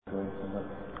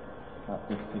at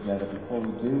this together. Before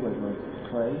we do, we're going to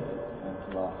pray and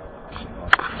to ask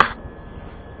God.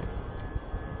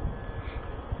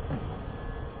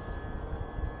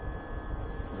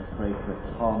 I pray for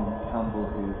Tom Campbell,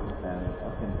 who's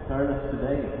up in Thurles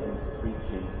today, and he's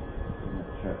preaching in the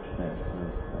church there, so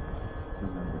let's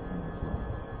remember him as well.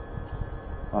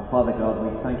 Our Father God, we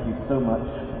thank you so much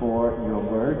for your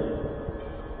word.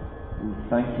 We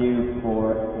thank you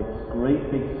for its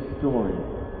great big story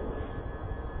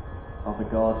of a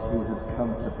God who has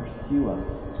come to pursue us,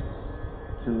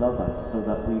 to love us, so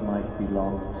that we might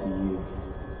belong to you.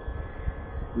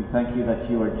 We thank you that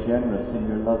you are generous in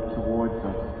your love towards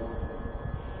us,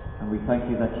 and we thank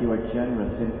you that you are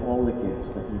generous in all the gifts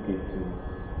that you give to us.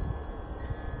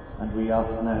 And we ask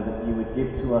now that you would give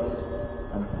to us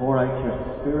and pour out your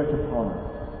Spirit upon us,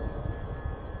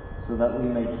 so that we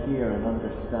may hear and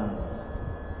understand,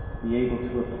 be able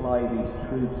to apply these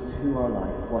truths to our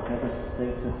life, whatever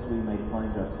status we may find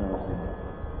ourselves in.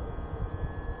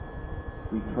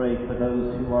 We pray for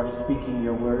those who are speaking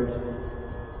your word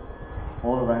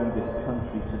all around this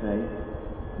country today.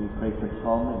 We pray for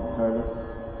Tom in Thurles.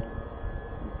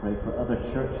 We pray for other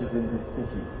churches in this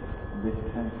city, in this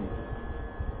county.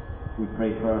 We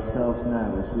pray for ourselves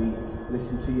now as we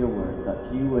listen to your word, that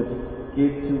you would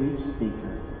give to each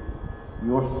speaker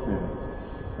your Spirit,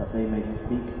 that they may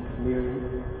speak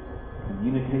clearly,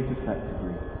 communicate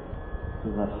effectively, so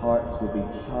that hearts will be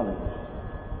challenged,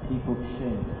 people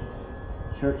changed,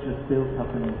 churches built up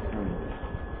and encouraged,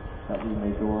 that we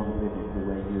may go on living the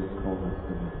way you have called us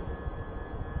to live.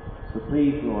 So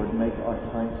please, Lord, make our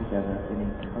time together an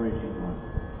encouraging one.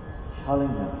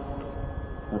 Challenge us,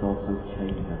 but also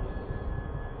change us.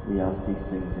 We ask these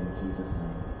things in Jesus'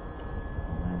 name.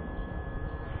 Amen.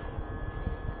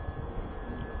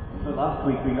 So last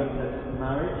week we looked at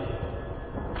marriage,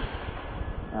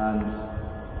 and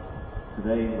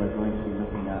today we're going to be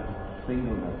looking at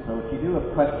singleness. So if you do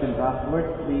have questions afterwards,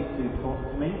 please do talk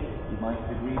to me. You might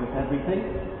agree with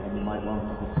everything, and you might want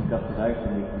to discuss it out,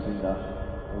 and we can do that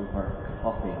over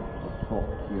coffee, or talk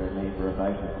to your neighbour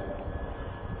about it.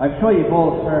 I'm sure you've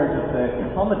all heard of the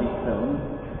comedy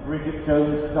film Bridget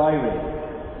Jones' Diary.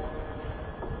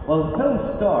 Well, the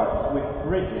film starts with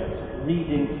Bridget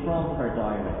reading from her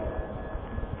diary.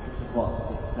 This is what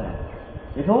it says.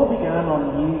 It all began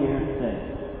on New Year's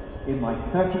Day, in my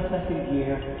 32nd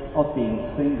year of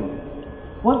being single.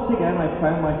 Once again I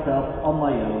found myself on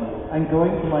my own and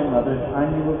going to my mother's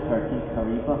annual turkey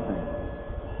curry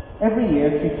buffet. Every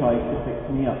year she tries to fix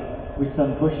me up with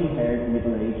some bushy-haired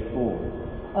middle-aged boy,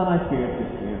 and I feared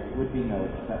this year would be no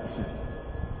exception.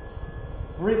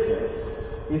 Bridget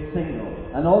is single,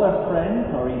 and all her friends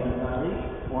are either married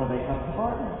or they have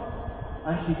partners,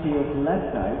 and she feels left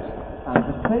out and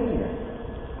a failure.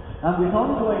 And with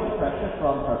ongoing pressure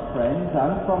from her friends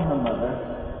and from her mother,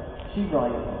 she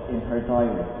writes in her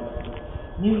diary: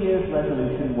 New Year's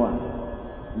resolution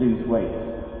 1, lose weight.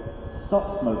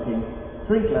 Stop smoking,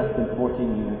 drink less than 14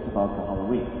 units of alcohol a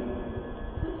week.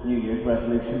 New Year's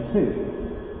resolution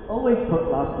 2, always put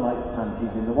last night's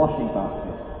panties in the washing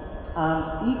basket.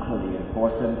 And equally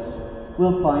important,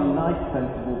 we'll find nice,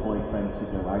 sensible boyfriends to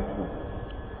go out with.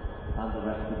 And the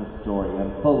rest of the story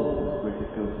unfolds as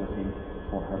Bridget goes looking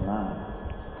for her man.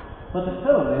 But the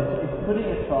film is putting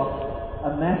across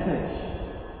a message.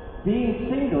 Being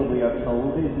single, we are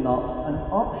told, is not an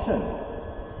option.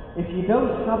 If you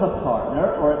don't have a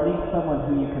partner, or at least someone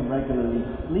who you can regularly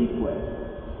sleep with,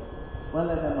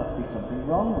 well, then there must be something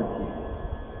wrong with you.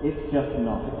 It's just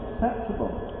not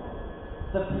acceptable.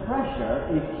 The pressure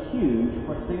is huge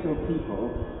for single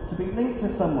people to be linked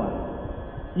to someone.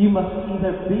 You must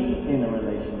either be in a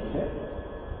relationship,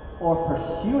 or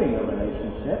pursuing a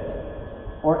relationship,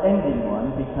 or ending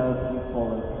one because you've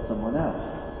fallen for someone else.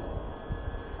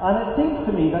 And it seems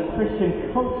to me that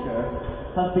Christian culture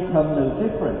has become no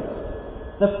different.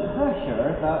 The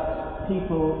pressure that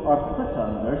people are put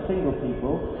under, single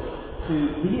people, to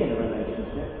be in a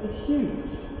relationship is huge.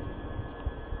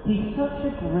 He's such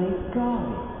a great guy.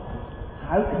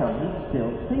 How come he's still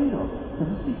single? There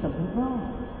must be something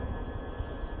wrong.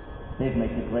 They'd make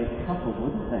a great couple,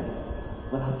 wouldn't they?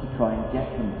 We'll have to try and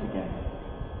get them together.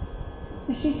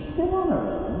 Is she still on her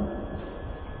own?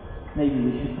 Maybe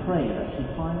we should pray that she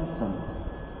finds someone.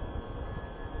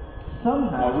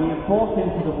 Somehow we have bought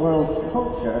into the world's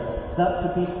culture that to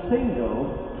be single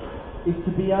is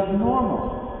to be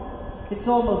abnormal. It's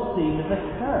almost seen as a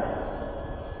curse,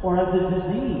 or as a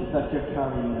disease that you're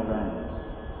carrying around.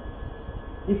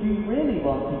 If you really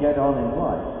want to get on in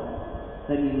life,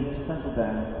 then you need to settle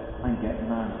down and get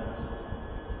married.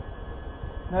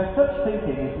 Now, such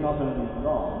thinking is not only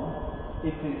wrong,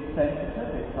 it's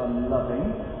insensitive, it's unloving,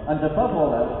 And above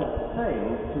all else, it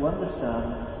fails to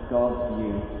understand God's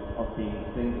view of being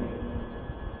single.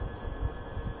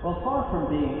 Well, far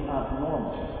from being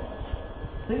abnormal,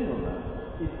 singleness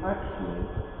is actually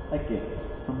a gift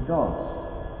from God.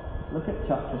 Look at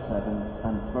chapter 7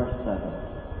 and verse 7.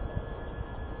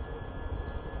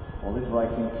 Paul is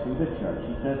writing to the church.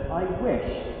 He says, I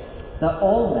wish that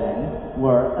all men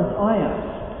were as I am.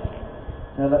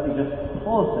 Now let me just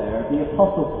pause there. The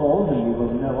Apostle Paul, who you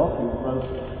will know of, who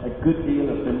wrote a good deal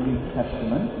of the New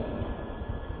Testament,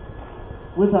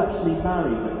 was actually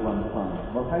married at one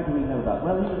time. Well, how do we know that?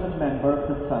 Well, he was a member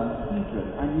of the Sanhedrin,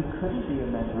 and you couldn't be a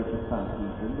member of the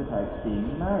Sanhedrin without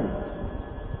being married.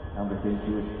 And within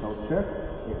Jewish culture,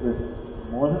 it was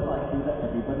more than likely that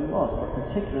everybody was, but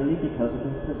particularly because of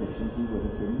his position, he would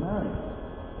have been married.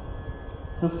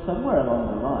 So somewhere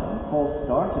along the line, Paul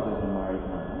started as a married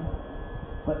man,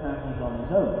 but now he's on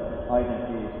his own. Either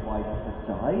his wife has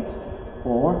died,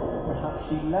 or perhaps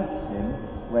she left him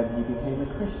when he became a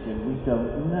Christian. We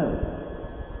don't know.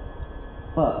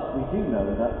 But we do know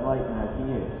that right now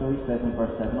he is. So he says in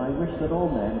verse 7, I wish that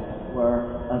all men were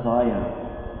as I am.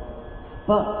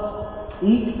 But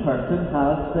each person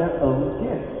has their own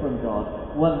gift from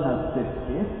God. One has this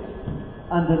gift,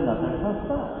 and another has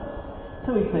that.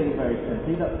 So he's saying very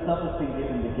simply that some have been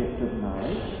given the gift of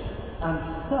marriage, and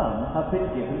some have been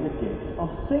given the gift of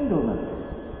singleness.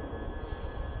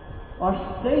 Our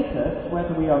status,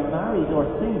 whether we are married or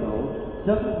single,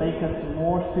 doesn't make us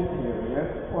more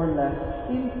superior or less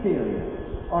inferior.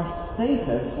 Our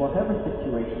status, whatever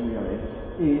situation we are in,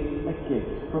 is a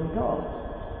gift from God.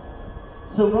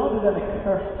 So rather than a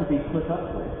curse to be put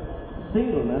up with,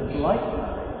 singleness, like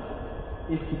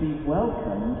marriage, is to be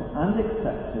welcomed and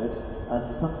accepted as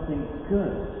something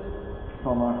good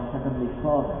from our Heavenly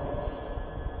Father.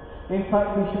 In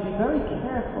fact, we should be very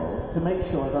careful to make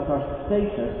sure that our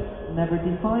status never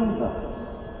defines us.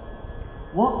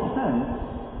 What counts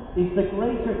is the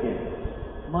greater gift,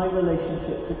 my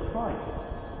relationship to Christ.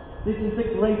 This is the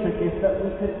greater gift that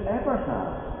we could ever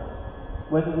have,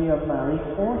 whether we are married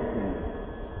or single.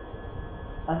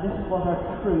 And this is what our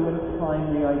true and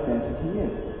primary identity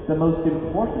is. The most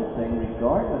important thing,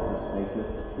 regardless of status,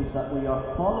 is that we are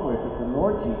followers of the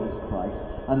Lord Jesus Christ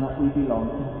and that we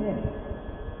belong to Him.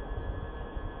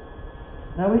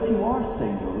 Now, if you are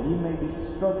single, you may be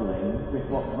struggling with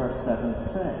what verse 7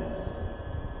 says.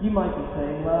 You might be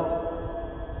saying, well,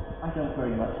 I don't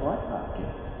very much like that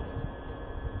gift.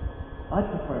 I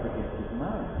prefer the gift of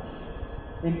marriage.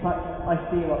 In fact, I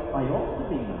feel I ought to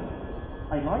be married.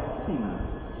 I like to be married.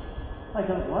 I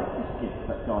don't like this gift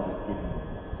that God has given me.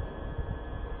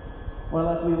 Well,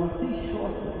 as we will see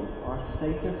shortly, our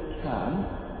status can,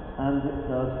 and it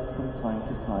does from time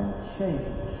to time, change.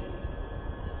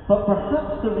 But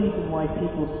perhaps the reason why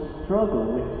people struggle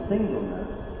with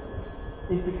singleness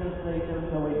is because they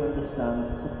don't always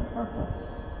understand the purpose.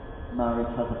 Marriage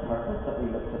has a purpose that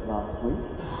we looked at last week,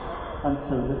 and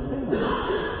so does singleness.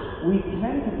 We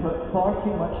tend to put far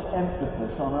too much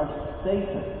emphasis on our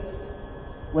status,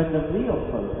 when the real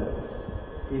focus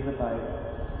is about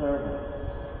service.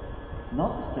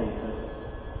 Not status,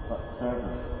 but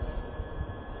service.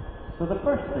 So the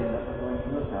first thing that we're going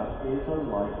to look at is a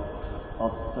life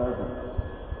of service.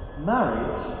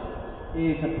 Marriage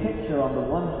is a picture on the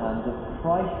one hand of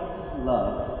Christ's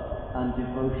love and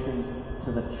devotion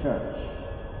to the church.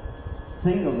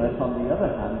 Singleness, on the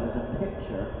other hand, is a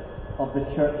picture of the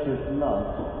church's love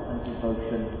and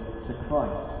devotion to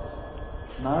Christ.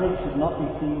 Marriage should not be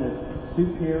seen as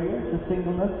superior to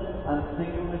singleness, and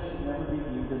singleness should never be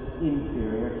viewed as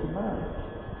inferior to marriage.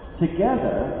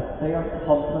 Together, they are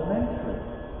complementary.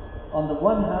 On the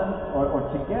one hand, or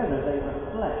together, they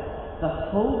reflect the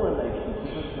whole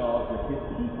relationship of God with His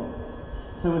people.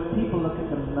 So as people look at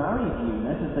the married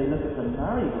unit, as they look at the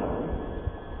married life,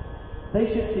 they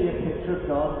should see a picture of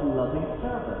God's loving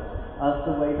service as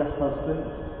the way the husband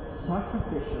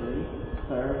sacrificially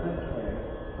serves and cares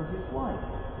for his wife.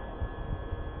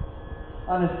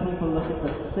 And as people look at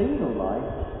the single life,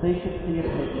 they should see a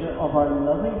picture of our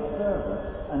loving service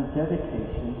and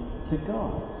dedication to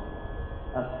God,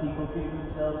 as people give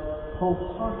themselves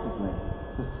wholeheartedly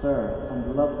to serve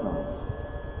and love God.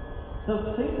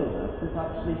 So singleness is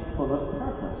actually full of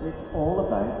purpose. It's all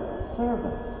about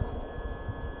service.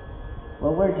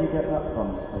 Well, where do you get that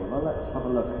from, you say? Well, let's have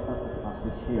a look at the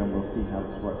passage here and we'll see how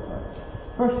it's worked out.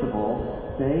 First of all,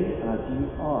 stay as you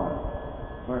are.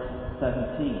 Verse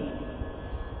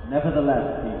 17.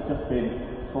 Nevertheless, he's just been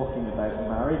talking about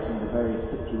marriage and the various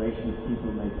situations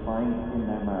people may find in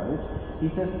their marriage.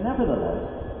 He says, nevertheless,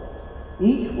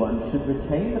 each one should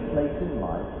retain the place in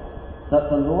life that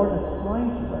the Lord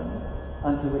assigned to them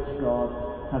and to which God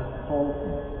has called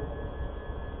him.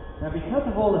 Now, because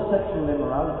of all the sexual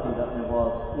immorality that there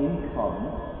was in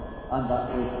Corinth, and that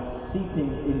was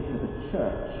seeping into the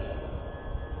church,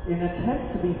 in an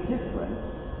attempt to be different,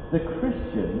 the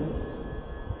Christians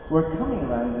were coming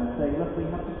around and saying, look, we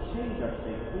have to change our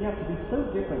status. We have to be so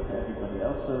different to everybody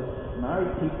else. So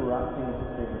married people were acting as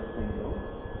if they were single,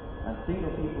 and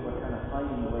single people were kind of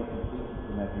hiding away completely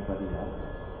from everybody else.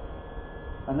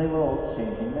 And they were all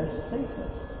changing their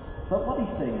status. But what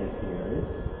he's saying here is,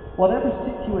 whatever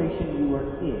situation you were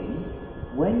in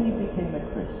when you became a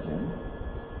Christian,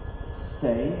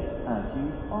 stay as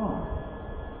you are.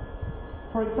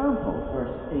 For example,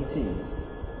 verse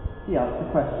 18, he asks the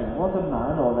question, was a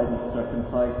man already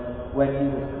circumcised when he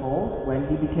was called, when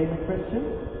he became a Christian?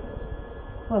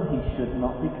 Well, he should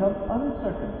not become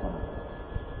uncircumcised.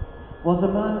 Was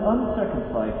a man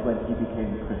uncircumcised when he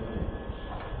became a Christian?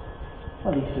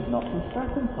 Well, he should not be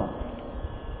circumcised.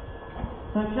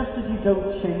 Now, just as you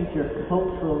don't change your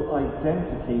cultural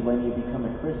identity when you become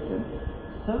a Christian,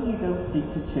 so you don't seek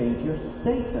to change your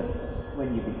status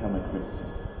when you become a Christian.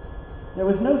 There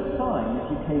was no sign as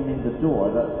you came in the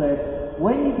door that said,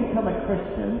 when you become a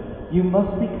Christian, you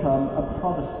must become a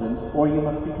Protestant or you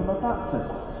must become a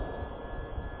Baptist.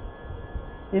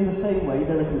 In the same way,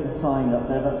 there isn't a sign up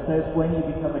there that says, when you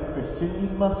become a Christian,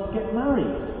 you must get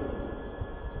married.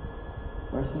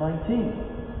 Verse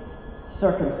 19.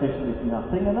 Circumcision is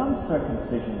nothing and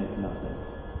uncircumcision is nothing.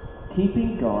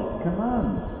 Keeping God's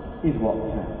commands is what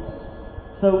counts.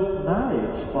 So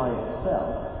marriage by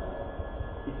itself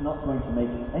is not going to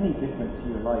make any difference to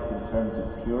your life in terms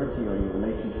of purity or your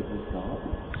relationship with God.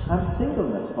 And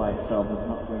singleness by itself is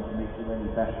not going to make you any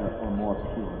better or more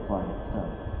pure by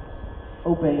itself.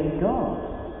 Obeying God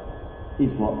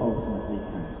is what ultimately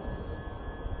counts.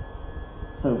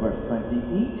 So verse 20,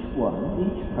 each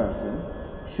person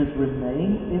should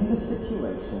remain in the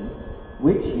situation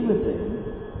which he was in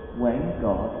when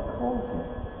God called him,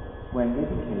 when they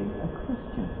became a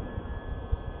Christian.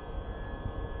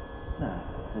 Now,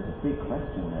 there's a big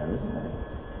question there, isn't there?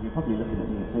 You're probably looking at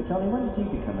me and say, Johnny, when did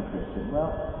you become a Christian?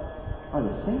 Well, I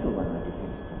was single when I became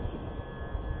a Christian.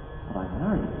 But I'm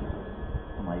married.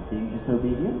 Am I being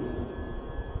disobedient?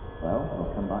 Well,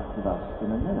 we'll come back to that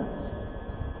in a minute.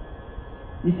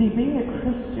 You see, being a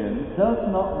Christian does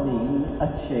not mean a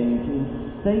change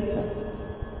in status,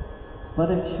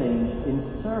 but a change in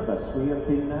service. We have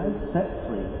been now set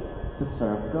free to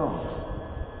serve God.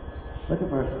 Look at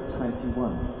verse 21.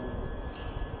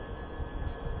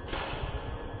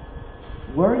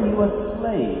 Were you a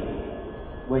slave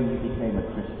when you became a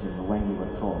Christian or when you were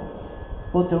called?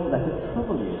 Well, don't let it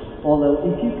trouble you. Although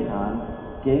if you can,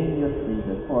 gain your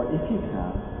freedom, or if you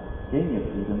can, gain your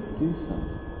freedom, do so.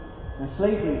 Now,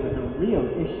 slavery was a real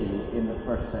issue in the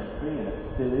first century, and it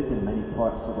still is in many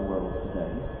parts of the world today.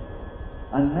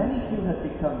 And many who had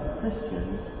become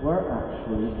Christians were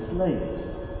actually slaves.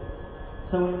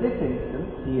 So in this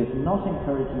instance, he is not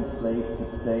encouraging slaves to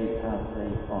stay as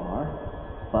they are,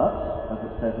 but, as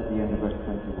it says at the end of verse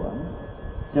 21,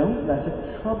 don't let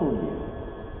it trouble you.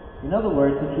 In other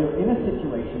words, if you're in a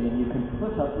situation and you can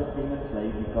put up with being a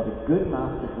slave, you've got a good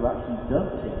master who actually does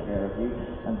take care of you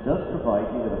and does provide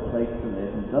you with a place to live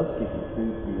and does give you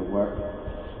food for your work,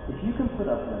 if you can put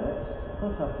up with it,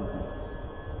 put up with it.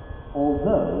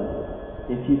 Although,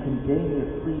 if you can gain your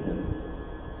freedom,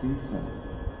 do so.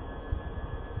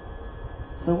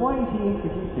 So why is he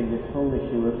introducing this whole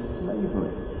issue of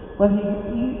slavery? Well,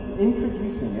 he's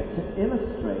introducing it to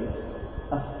illustrate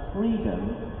a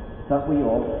freedom that we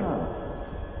all have.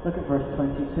 Look at verse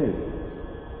 22.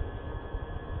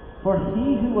 For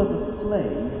he who was a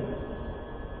slave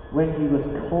when he was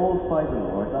called by the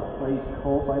Lord, that phrase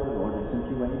called by the Lord is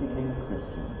simply when he became a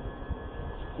Christian,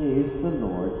 is the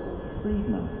Lord's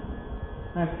freedman.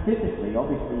 Now physically,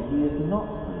 obviously, he is not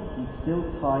free. He's still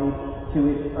tied to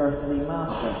his earthly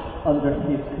master, under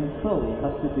his control. He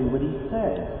has to do what he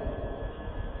says.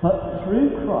 But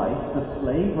through Christ, the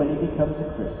slave, when he becomes a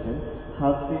Christian,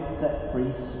 has been set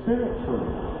free spiritually.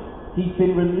 He's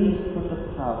been released from the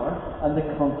power and the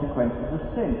consequences of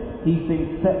sin. He's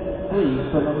been set free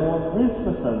from a more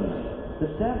ruthless owner, the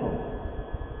devil.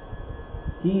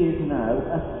 He is now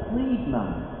a freed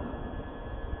man.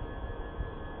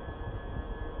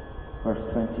 Verse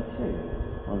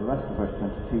 22, or the rest of verse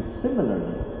 22,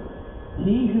 similarly,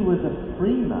 he who was a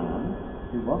free man,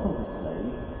 who wasn't a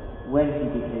slave, when he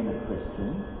became a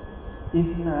Christian, is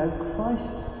now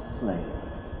Christ's slave.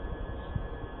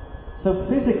 So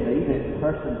physically, this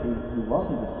person who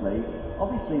wasn't a slave,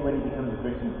 obviously when he becomes a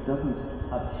Christian, doesn't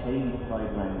have chains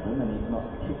tied around him and he's not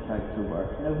kicked out to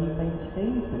work. No, he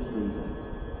maintains his freedom.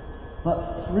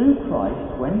 But through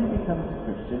Christ, when he becomes a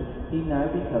Christian, he now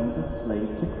becomes a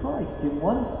slave to Christ. In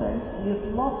one sense, he has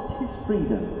lost his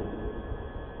freedom.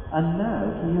 And now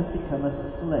he has become a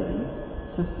slave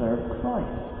to serve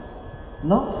Christ.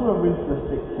 Not to a ruthless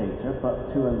dictator,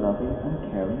 but to a loving and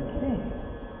caring king.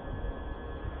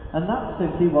 And that's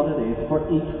simply what it is for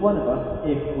each one of us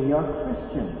if we are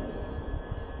Christians.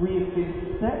 We have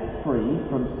been set free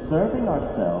from serving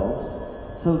ourselves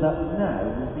so that now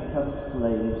we become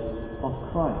slaves of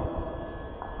Christ.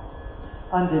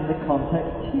 And in the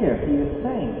context here, he is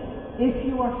saying, if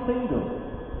you are single,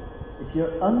 if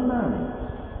you're unmarried,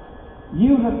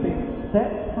 you have been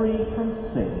set free from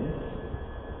sin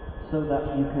so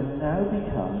that you can now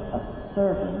become a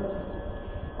servant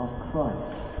of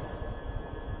Christ.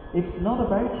 It's not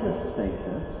about your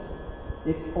status,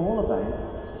 it's all about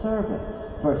service.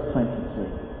 Verse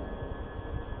 23.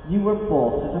 You were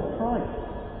bought at a price.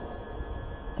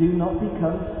 Do not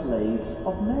become slaves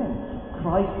of men.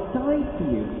 Christ died for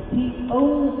you. He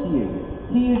owns you.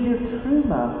 He is your true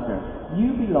master.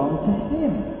 You belong to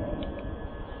him.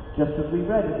 Just as we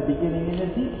read at the beginning in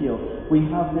Ezekiel, we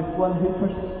have this one who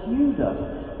pursued us,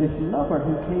 this lover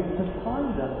who came to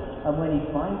find us, and when he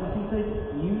finds us, he says,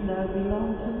 you now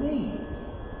belong to me.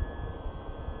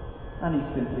 And he's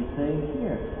simply saying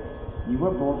here, you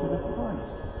were bought at a price.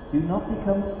 Do not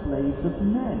become slaves of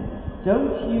men.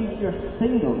 Don't use your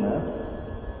singleness,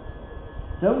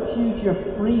 don't use your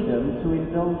freedom to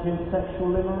indulge in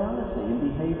sexual immorality and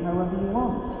behave however you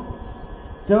want.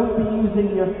 Don't be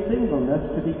using your singleness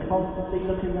to be constantly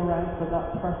looking around for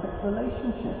that perfect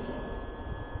relationship.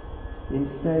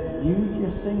 Instead, use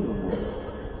your singleness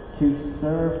to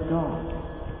serve God,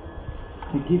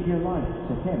 to give your life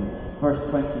to him. Verse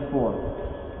 24.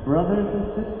 Brothers and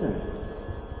sisters,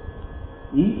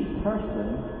 each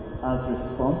person, as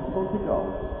responsible to God,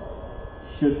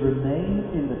 should remain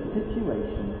in the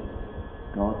situation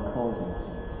God called him to.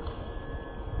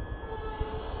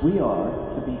 We are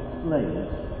to be slaves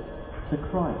to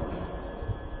Christ.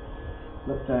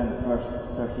 Look down at verse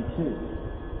 32.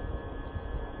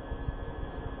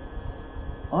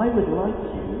 I would like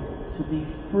you to be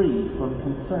free from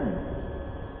concern.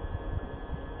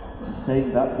 I'm saying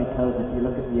that because if you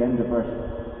look at the end of verse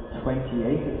 28,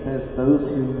 it says, those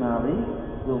who marry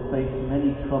will face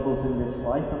many troubles in this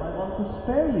life, and I want to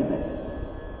spare you this.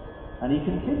 And he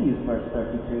continues, verse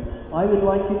 32, I would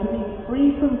like you to be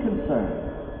free from concern.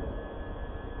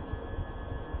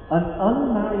 An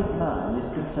unmarried man is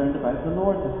concerned about the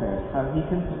Lord's affairs, how he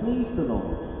can please the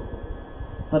Lord.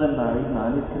 But a married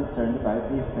man is concerned about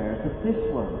the affairs of this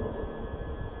world,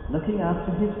 looking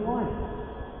after his wife,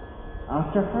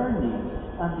 after her needs,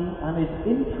 and his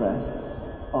interests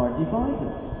are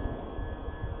divided.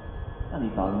 And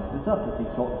he balances up as he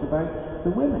talks about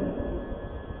the women.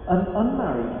 An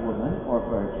unmarried woman or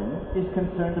virgin is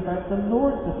concerned about the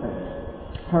Lord's affairs.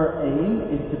 Her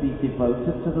aim is to be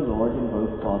devoted to the Lord in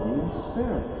both body and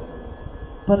spirit.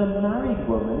 But a married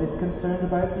woman is concerned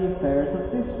about the affairs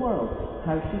of this world,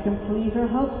 how she can please her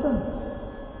husband.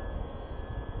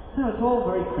 Now it's all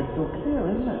very crystal clear,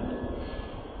 isn't it?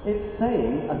 It's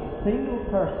saying a single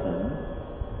person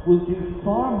will do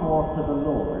far more for the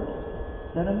Lord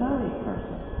than a married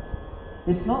person.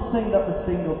 It's not saying that the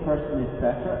single person is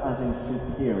better, as in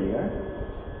superior,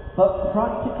 but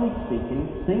practically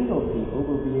speaking, single people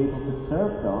will be able to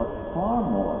serve God far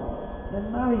more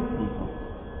than married people.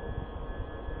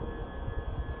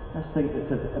 Let's think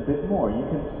this a bit more. You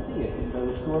can see it in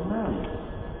those who are married.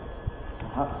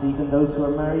 Perhaps even those who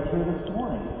are married here this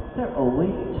morning. They're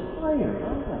always tired,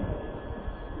 aren't they?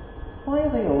 Why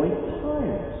are they always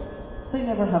tired? They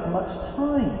never have much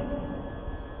time.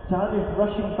 Dad is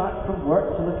rushing back from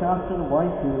work to look after the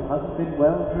wife who hasn't been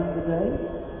well during the day.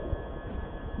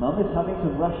 Mum is having to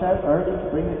rush out early to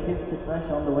bring the kids to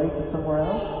creche on the way to somewhere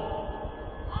else.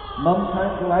 Mum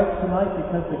can't go out tonight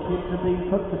because the kids are being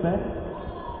put to bed.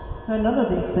 Now, none of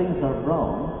these things are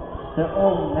wrong. They're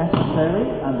all necessary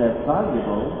and they're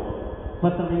valuable.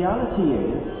 But the reality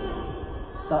is,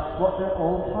 that's what they're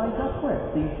all tied up with,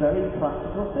 these very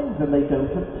practical things, and they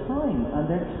don't have time and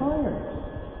they're tired.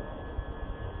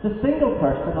 The single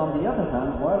person, on the other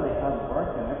hand, while they have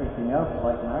work and everything else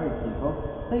like married people,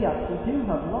 they actually do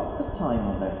have lots of time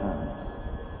on their hands.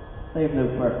 They have no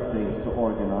birthdays to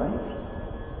organise,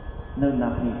 no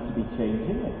nappies to be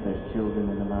changing if there's children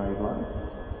in a married life.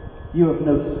 You have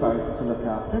no spouse to look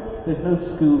after, there's no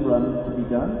school runs to be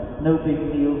done, no big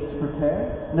meals to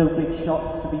prepare, no big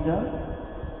shops to be done.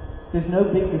 There's no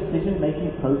big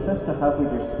decision-making process to have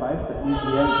with your spouse that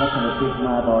usually ends up in a big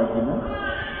mad argument.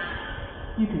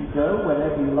 You can go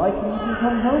whenever you like and you can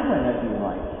come home whenever you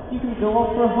like. You can go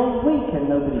off for a whole week and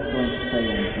nobody's going to say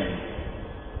anything.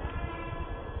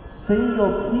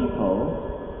 Single people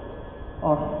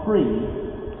are free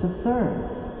to serve.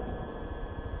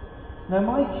 Now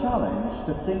my challenge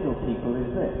to single people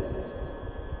is this.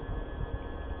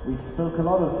 We spoke a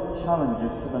lot of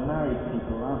challenges to the married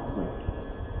people last week.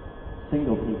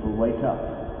 Single people, wake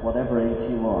up, whatever age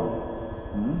you are.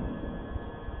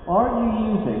 Are you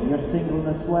using your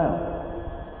singleness well?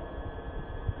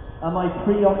 Am I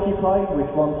preoccupied with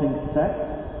wanting sex,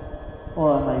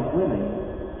 or am I willing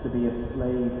to be a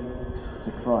slave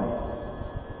to Christ?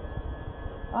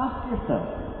 Ask yourself,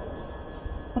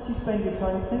 what do you spend your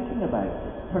time thinking about?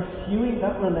 Pursuing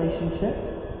that relationship?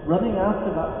 Running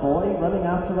after that boy? Running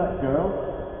after that girl?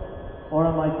 Or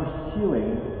am I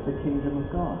pursuing the kingdom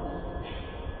of God?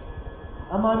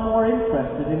 Am I more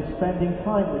interested in spending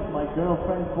time with my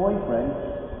girlfriend, boyfriend,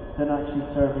 than actually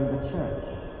serving the church?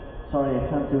 Sorry, I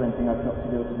can't do anything, I've got to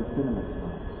go to the cinema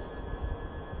tonight.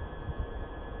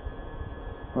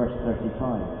 Verse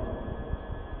 35.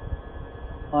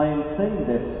 I am saying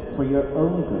this for your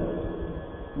own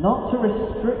good, not to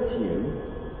restrict you,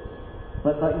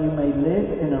 but that you may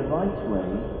live in a right way,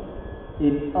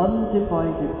 in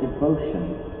undivided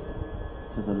devotion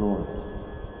to the Lord.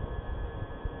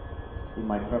 In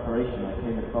my preparation, I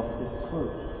came across this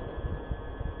quote.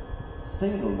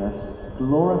 Singleness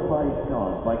glorifies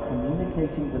God by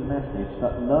communicating the message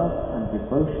that love and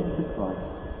devotion to Christ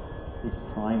is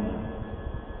primary.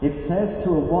 It says to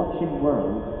a watching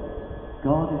world,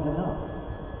 God is enough.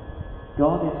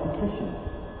 God is sufficient.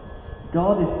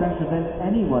 God is better than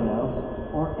anyone else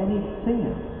or anything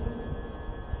else.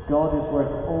 God is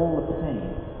worth all the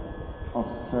pain of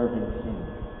serving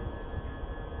Him.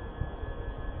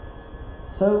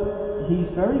 So he's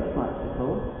very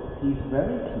practical, he's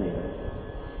very clear,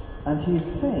 and he's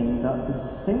saying that the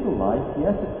single life,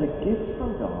 yes, it's a gift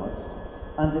from God,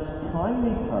 and its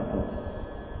primary purpose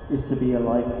is to be a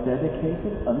life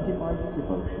dedicated, undivided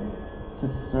devotion to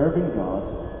serving God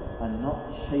and not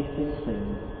chasing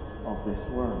things of this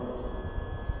world.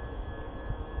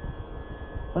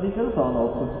 But he goes on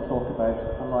also to talk about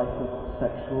a life of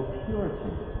sexual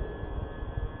purity.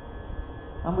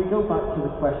 And we go back to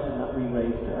the question that we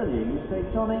raised earlier. You say,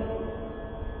 Johnny,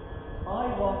 I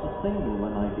was single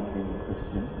when I became a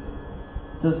Christian.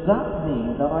 Does that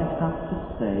mean that I have to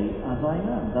stay as I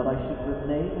am? That I should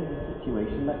remain in the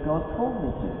situation that God called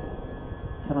me to?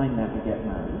 Can I never get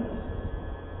married?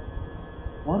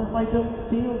 What if I don't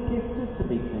feel gifted to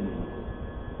be single?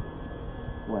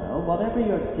 Well, whatever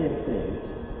your gift is,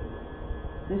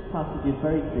 this passage is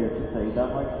very clear to say that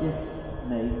our gifts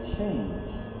may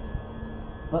change.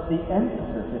 But the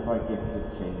emphasis, if our gift is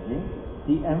changing,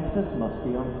 the emphasis must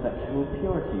be on sexual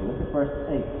purity. Look at verse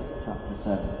 8, chapter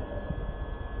 7.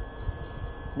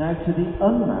 Now to the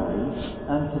unmarried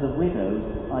and to the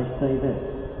widows I say this,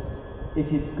 it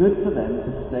is good for them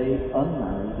to stay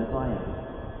unmarried as I am,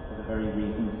 for the very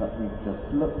reasons that we've just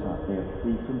looked at. They are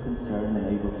free from concern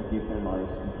and able to give their lives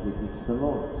completely to the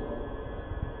Lord.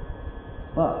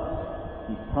 But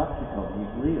he's practical,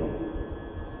 he's real.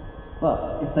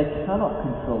 But if they cannot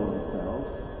control themselves,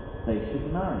 they should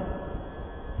marry.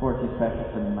 For it is better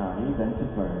to marry than to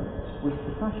burn with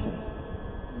passion.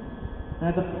 Now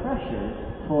the pressures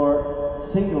for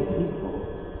single people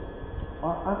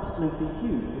are absolutely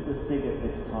huge. It was big at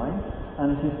this time,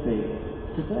 and it is big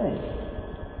today.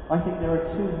 I think there are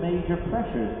two major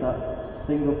pressures that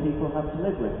single people have to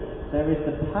live with. There is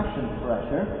the passion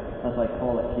pressure, as I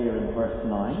call it here in verse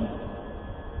 9,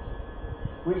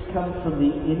 which comes from the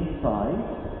inside.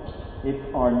 It's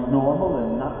our normal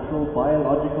and natural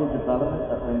biological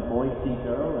development that when boys see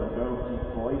girl and girl sees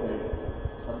boy,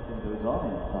 something goes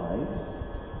on inside.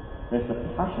 There's the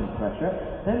passion pressure.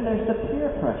 Then there's the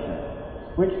peer pressure,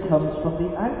 which comes from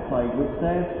the outside, which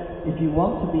says if you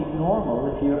want to be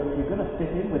normal, if you're going to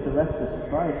fit in with the rest of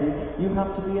society, you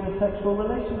have to be in a sexual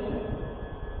relationship.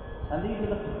 And these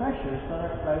are the pressures that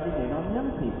are crowding in on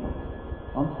young people,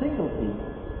 on single people.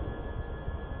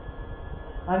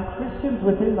 And Christians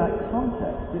within that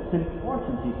context, it's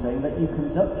important, he's saying, that you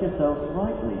conduct yourselves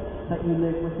rightly, that you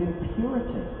live within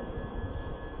purity.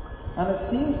 And it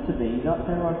seems to be that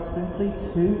there are simply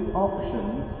two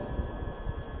options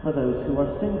for those who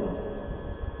are single.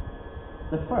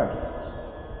 The first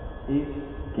is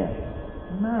get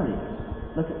married.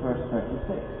 Look at verse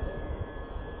 36.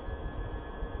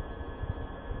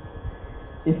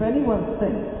 If anyone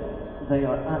thinks they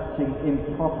are acting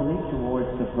improperly towards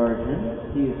the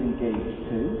virgin he is engaged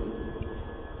to,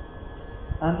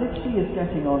 and if she is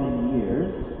getting on in years,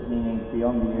 meaning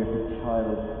beyond the years of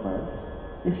childbirth,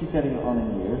 if she's getting on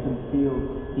in years and feels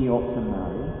he ought to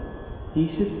marry, he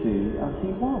should do as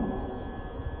he wants.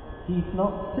 He's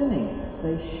not sinning.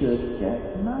 They should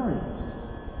get married.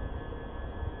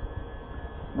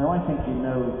 Now, I think you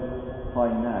know by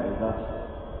now that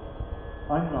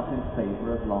I'm not in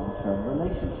favour of long-term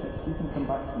relationships. You can come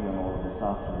back to me on all of this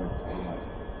afterwards if you like.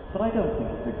 But I don't think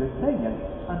it's a good thing,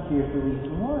 and here's the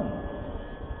reason why.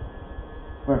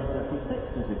 Verse 36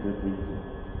 is a good reason.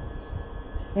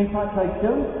 In fact, I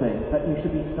don't think that you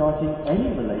should be starting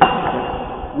any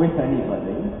relationship with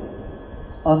anybody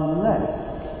unless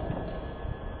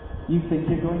you think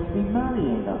you're going to be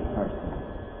marrying that person.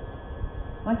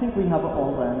 I think we have it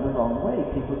all round the wrong way.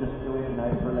 People just go in and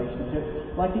out of relationships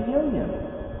like a yo-yo.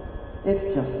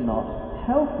 It's just not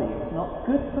healthy. It's not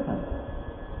good for them.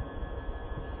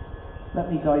 Let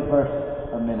me diverse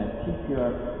a minute. Keep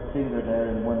your finger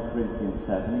there in 1 Corinthians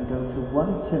 7 and go to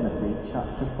 1 Timothy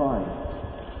chapter 5.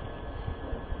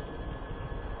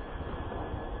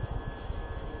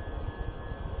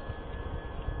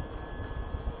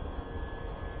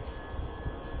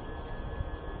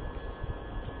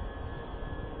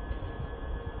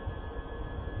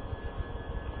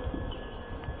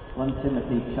 1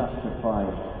 Timothy chapter 5.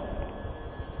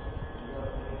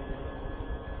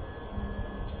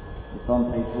 It's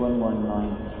on page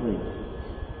 1193.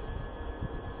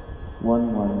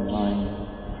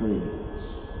 1193.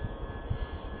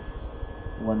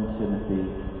 1 Timothy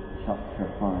chapter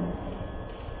 5.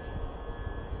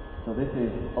 So this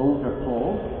is older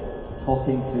Paul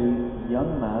talking to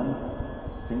young man,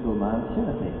 single man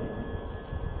Timothy.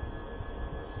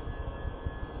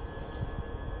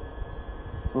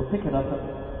 We'll pick it up at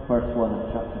verse 1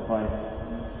 of chapter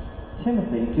 5.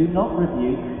 Timothy, do not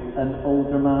rebuke an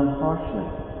older man harshly,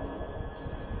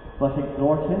 but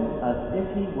exhort him as if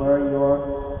he were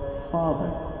your father.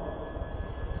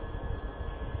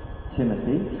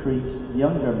 Timothy, treat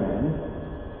younger men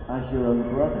as your own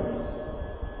brothers.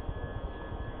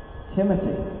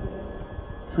 Timothy,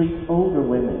 treat older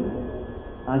women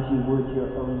as you would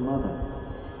your own mother.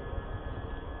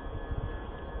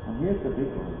 And here's the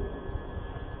big one.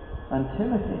 And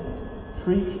Timothy,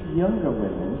 treat younger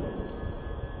women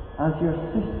as your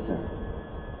sister,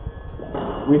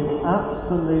 with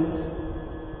absolute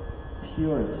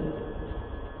purity.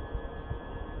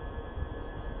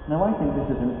 Now I think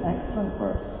this is an excellent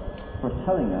verse for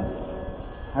telling us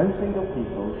how single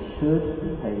people should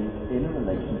behave in a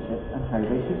relationship and how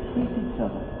they should treat each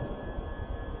other.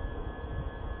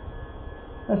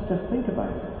 Let's just think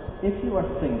about it. If you are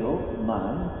a single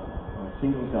man or a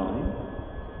single guy,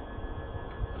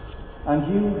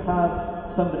 and you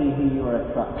have somebody who you are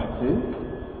attracted to,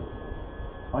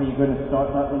 are you going to start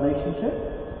that relationship?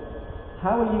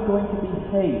 How are you going to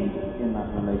behave in that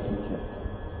relationship?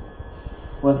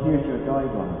 Well, here's your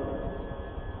guideline.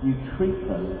 You treat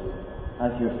them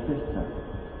as your sister.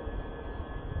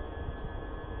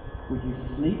 Would you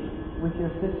sleep with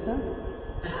your sister?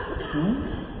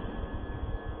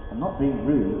 I'm not being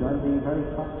rude, I'm being very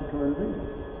practical and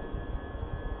rude.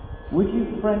 Would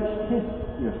you French kiss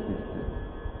your sister?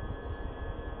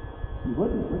 You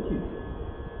wouldn't, would you?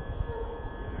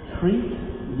 Treat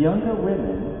younger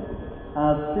women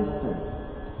as sisters.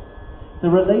 The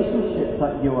relationships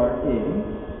that you are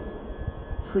in,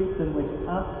 treat them with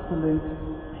absolute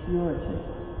purity.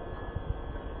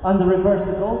 And the reverse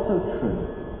is also true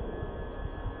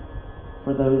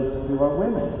for those who are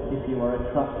women. If you are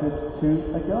attracted to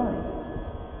a guy,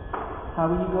 how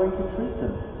are you going to treat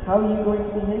them? How are you going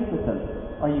to behave with them?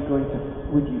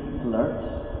 Would you flirt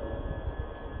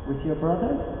with your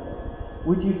brother?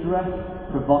 Would you dress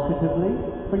provocatively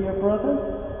for your brother?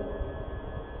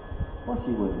 Of course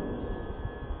you wouldn't.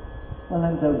 Well,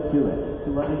 then don't do it to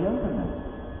other younger men.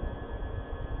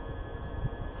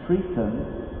 Treat them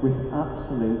with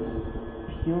absolute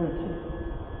purity.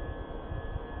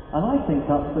 And I think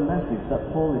that's the message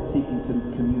that Paul is seeking to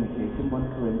communicate in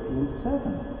 1 Corinthians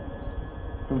 7.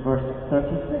 From verse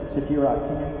 36, if you're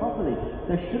acting improperly,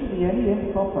 there shouldn't be any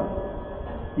improper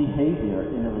behavior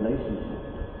in a relationship.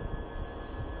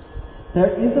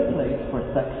 There is a place for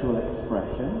sexual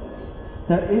expression.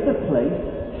 There is a place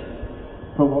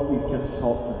for what we've just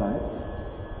talked about.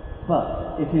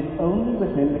 But it is only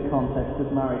within the context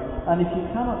of marriage. And if you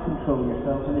cannot control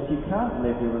yourself, and if you can't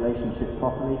live your relationship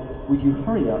properly, would you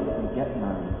hurry up and get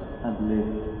married and live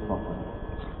properly?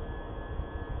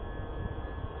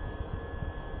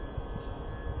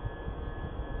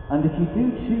 And if you do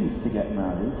choose to get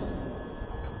married,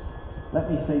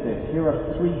 let me say this. Here are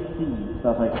 3 C's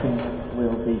that I think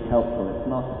will be helpful. It's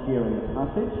not here in the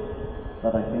passage,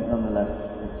 but I think nonetheless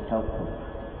it's helpful.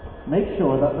 Make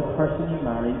sure that the person you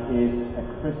marry is a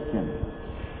Christian.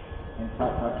 In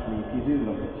fact, actually, if you do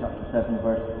look at chapter 7,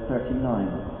 verse 39,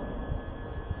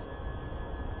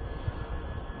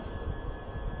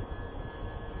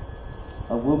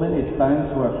 a woman is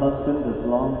bound to her husband as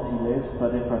long as he lives,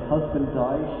 but if her husband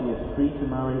dies, she is free to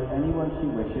marry anyone she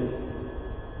wishes,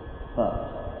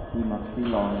 but he must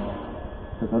belong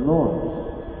to the Lord.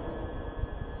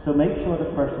 So make sure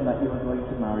the person that you are going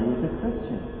to marry is a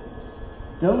Christian.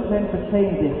 Don't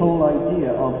entertain the whole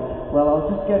idea of, well, I'll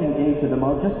just get engaged with them,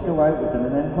 I'll just go out with them,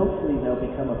 and then hopefully they'll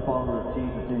become a follower of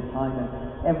Jesus in time and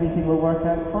everything will work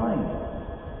out fine.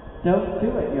 Don't do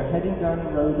it. You're heading down a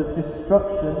road of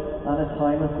destruction and a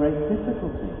time of great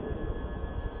difficulty.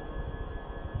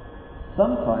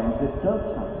 Sometimes it does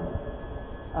happen.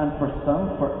 And for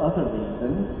some, for other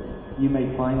reasons, you may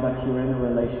find that you're in a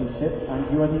relationship and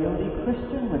you are the only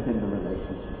Christian within the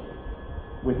relationship,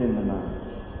 within the marriage.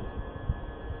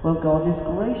 Well, God is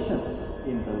gracious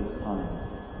in those times.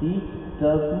 He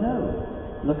does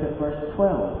know. Look at verse 12.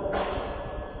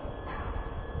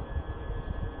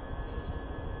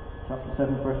 Chapter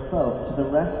 7, verse 12. To the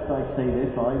rest I say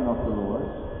this, I, not the Lord.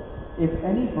 If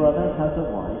any brother has a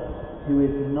wife who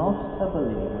is not a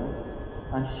believer,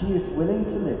 and she is willing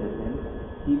to live with him,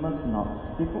 he must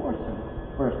not divorce her.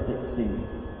 Verse 16.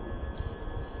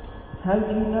 How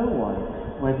do you know,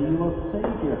 wife, whether you will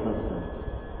save your husband?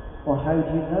 Or how do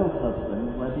you know,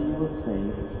 husband, whether you will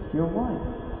save your wife?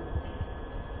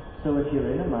 So if you're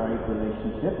in a married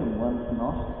relationship and one's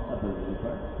not a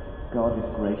believer, God is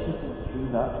gracious, and through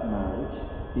that marriage,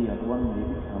 the other one may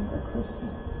become a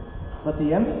Christian. But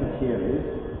the emphasis here is,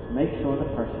 make sure the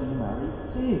person you marry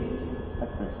is a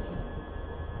Christian.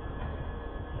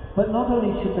 But not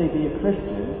only should they be a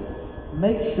Christian,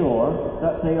 make sure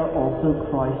that they are also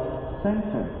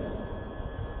Christ-centered.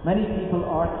 Many people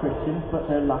are Christians, but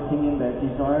they're lacking in their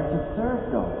desire to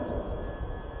serve God.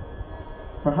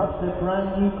 Perhaps they're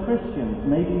brand new Christians.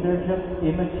 Maybe they're just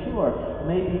immature.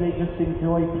 Maybe they just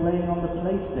enjoy playing on the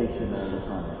PlayStation all the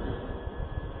time.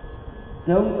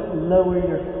 Don't lower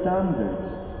your standards.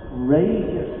 Raise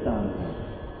your standards.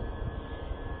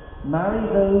 Marry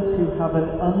those who have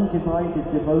an undivided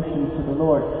devotion to the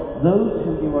Lord. Those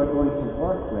who you are going to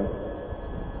work with,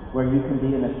 where you can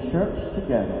be in a church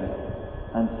together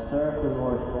and serve the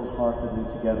Lord wholeheartedly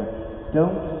together.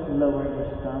 Don't lower your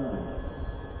standards.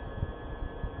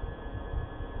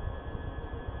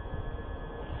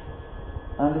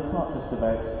 And it's not just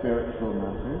about spiritual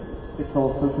matters, it's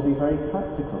also to be very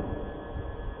practical.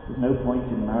 There's no point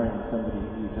in marrying somebody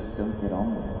who you just don't get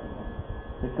on with.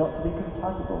 They've got to be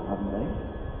compatible, haven't they?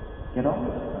 Get on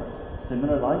with it.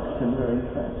 Similar likes, similar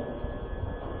interests.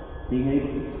 Being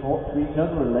able to talk to each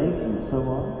other, relate, and so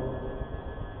on.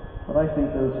 But I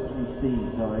think those 3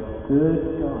 C's are a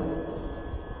good guide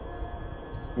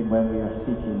in when we are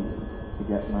seeking to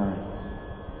get married.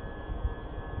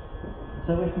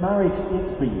 So if marriage is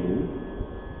for you,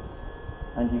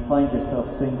 and you find yourself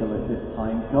single at this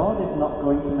time, God is not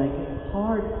going to make it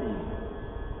hard for you.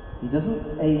 He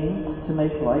doesn't aim to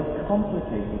make life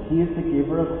complicated. He is the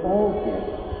giver of all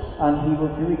gifts, and He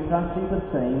will do exactly the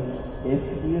same. If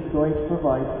He is going to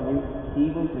provide for you, He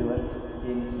will do it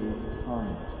in His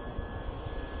time.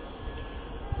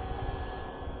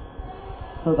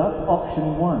 So that's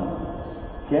option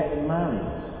 1. Get married.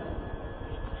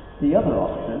 The other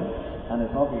option, and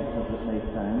as obvious as it may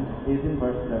sound, is in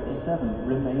verse 37.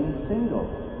 Remain single.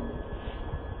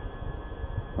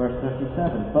 Verse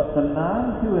 37. But the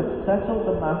man who has settled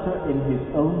the matter in his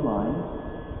own mind,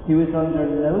 who is under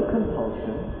no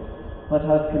compulsion, but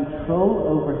has control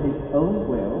over his own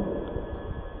will,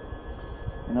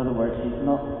 in other words, he's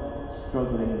not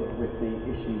struggling with the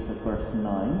issues of verse 9.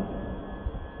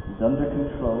 He's under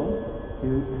control,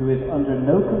 who is under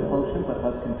no compulsion, but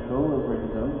has control over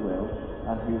his own will,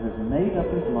 and who has made up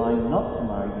his mind not to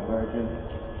marry the virgin,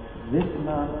 this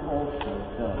man also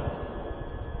does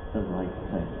the right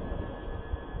thing.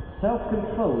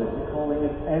 Self-control is the calling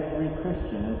of every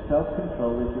Christian, and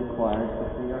self-control is required if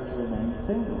we are to remain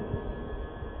single.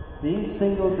 Being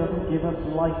single doesn't give us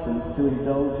license to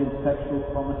indulge in sexual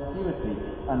promiscuity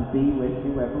and be with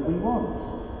whoever we want.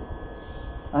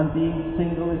 And being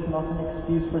single is not an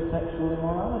excuse for sexual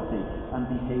immorality and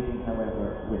behaving,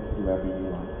 however, with whoever you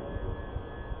like.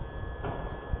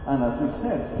 And as we've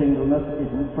said, singleness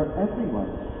isn't for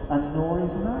everyone, and nor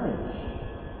is marriage.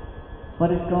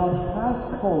 But if God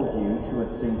has called you to a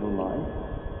single life,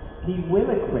 He will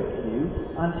equip you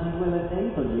and He will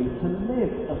enable you to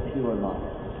live a pure life.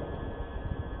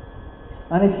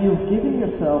 And if you've given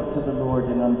yourself to the Lord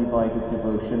in undivided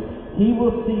devotion, He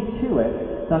will see to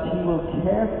it that He will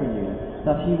care for you,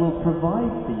 that He will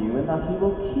provide for you, and that He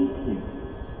will keep you.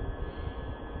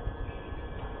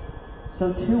 So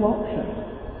 2 options.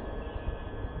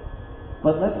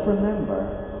 But let's remember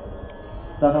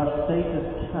that our status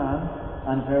can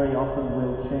and very often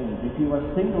will change. If you are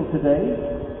single today,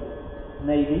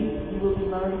 maybe you will be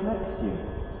married next year.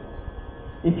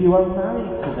 If you are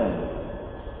married today,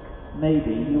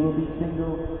 maybe you will be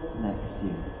single next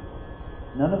year.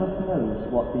 None of us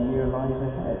knows what the year lies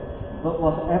ahead. But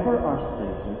whatever our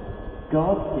status,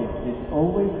 God's gift is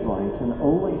always right and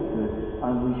always good,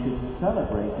 and we should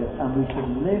celebrate it, and we should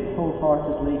live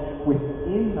wholeheartedly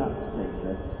within that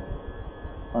status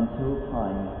until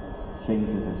time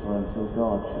changes it, or until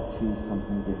God should choose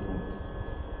something different.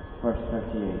 Verse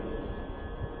 38.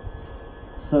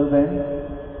 So then,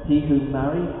 he who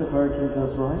marries the virgin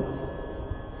does right,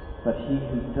 but he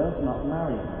who does not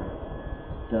marry her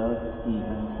does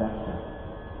even better,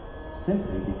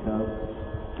 simply because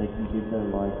they can give their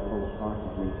life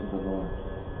wholeheartedly to the Lord.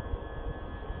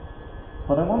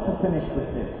 But I want to finish with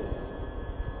this,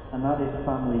 and that is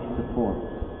family support.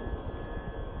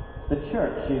 The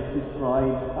church is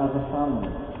described as a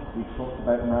family. We talked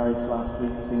about marriage last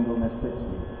week, singleness this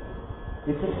week.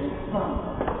 It's a big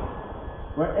family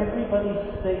where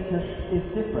everybody's status is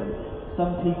different.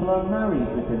 Some people are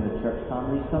married within the church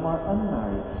family, some are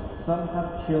unmarried. Some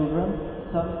have children,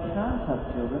 some can't have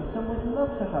children, some would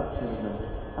love to have children,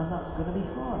 and that's going to be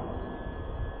hard.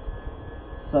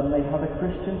 Some may have a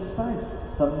Christian spouse,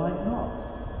 some might not.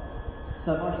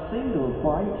 Some are single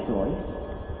by choice,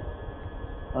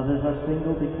 others are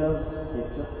single because it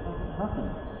just hasn't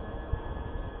happened.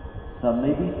 Some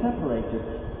may be separated,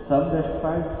 some their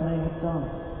spouse may have died.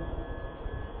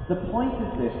 The point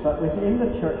is this, that within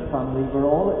the church family we're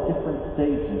all at different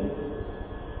stages,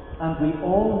 and we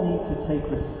all need to take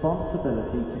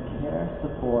responsibility to care,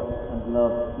 support, and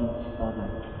love each other.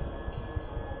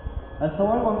 And so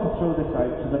I want to throw this out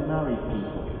to the married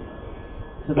people,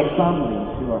 to the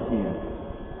families who are here.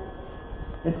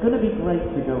 It's going to be great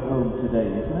to go home today,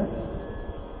 isn't it?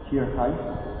 To your house,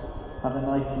 have a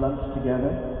nice lunch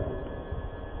together.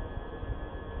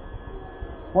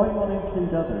 Why not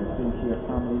include others into your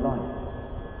family life?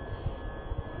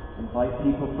 Invite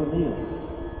people for meals.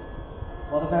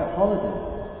 What about holidays?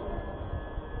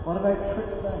 What about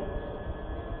trips out?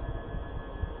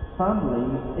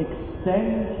 Families,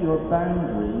 extend your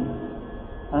boundaries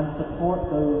and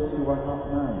support those who are not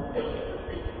married.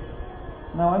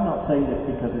 Now, I'm not saying this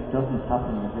because it doesn't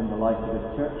happen within the life of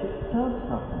this church. It does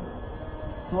happen.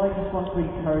 So I just want to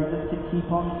encourage us to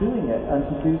keep on doing it and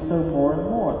to do so more and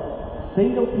more.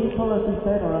 Single people, as we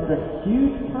said, are under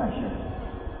huge pressure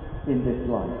in this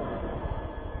life.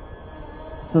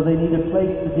 So they need a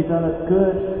place to develop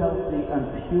good, healthy and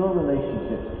pure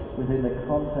relationships within the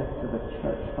context of a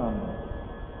church family,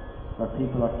 where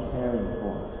people are caring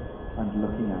for and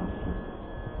looking after.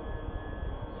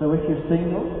 So if you're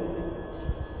single,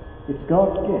 it's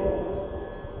God's gift.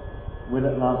 Will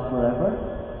it last forever?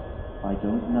 I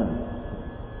don't know.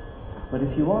 But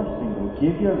if you are single,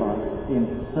 give your life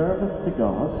in service to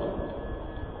God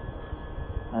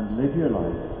and live your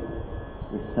life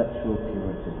with sexual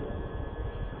purity.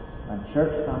 And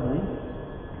church family,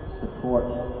 support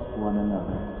one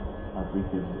another as we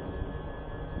do it.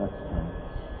 Let's pray.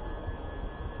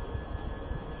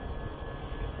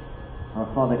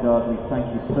 Our Father God, we thank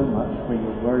you so much for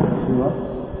your word to us.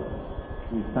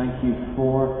 We thank you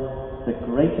for the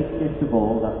greatest gift of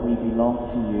all, that we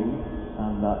belong to you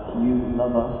and that you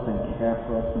love us and care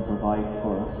for us and provide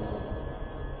for us.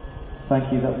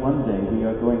 Thank you that one day we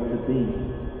are going to be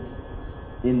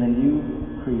in the new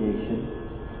creation,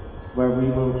 where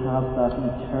we will have that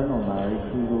eternal marriage.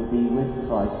 We will be with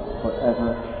Christ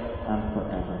forever and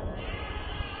forever.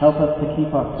 Help us to keep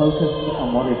our focus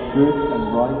on what is good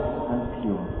and right and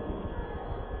pure.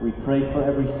 We pray for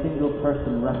every single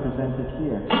person represented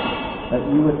here, that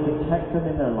you would protect them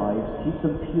in their lives, keep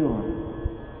them pure,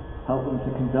 help them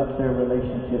to conduct their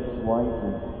relationships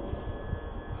wisely,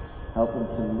 help them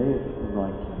to live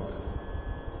rightly.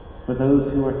 For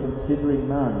those who are considering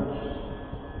marriage,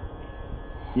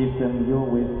 give them your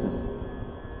wisdom.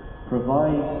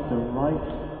 Provide the right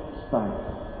spouse,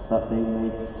 that they may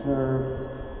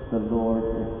serve the Lord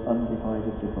with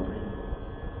undivided devotion.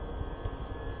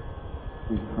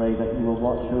 We pray that you will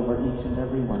watch over each and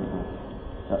every one of us,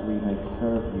 that we may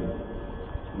serve you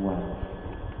well.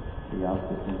 We ask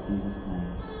this in Jesus'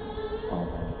 name.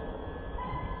 Amen.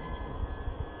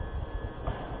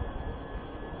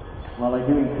 Well, I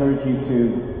do encourage you to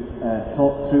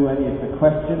talk through any of the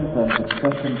questions and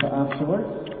discussions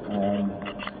afterwards.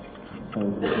 So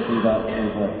we can do that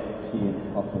over tea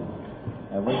and coffee.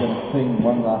 We're going to sing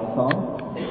one last song.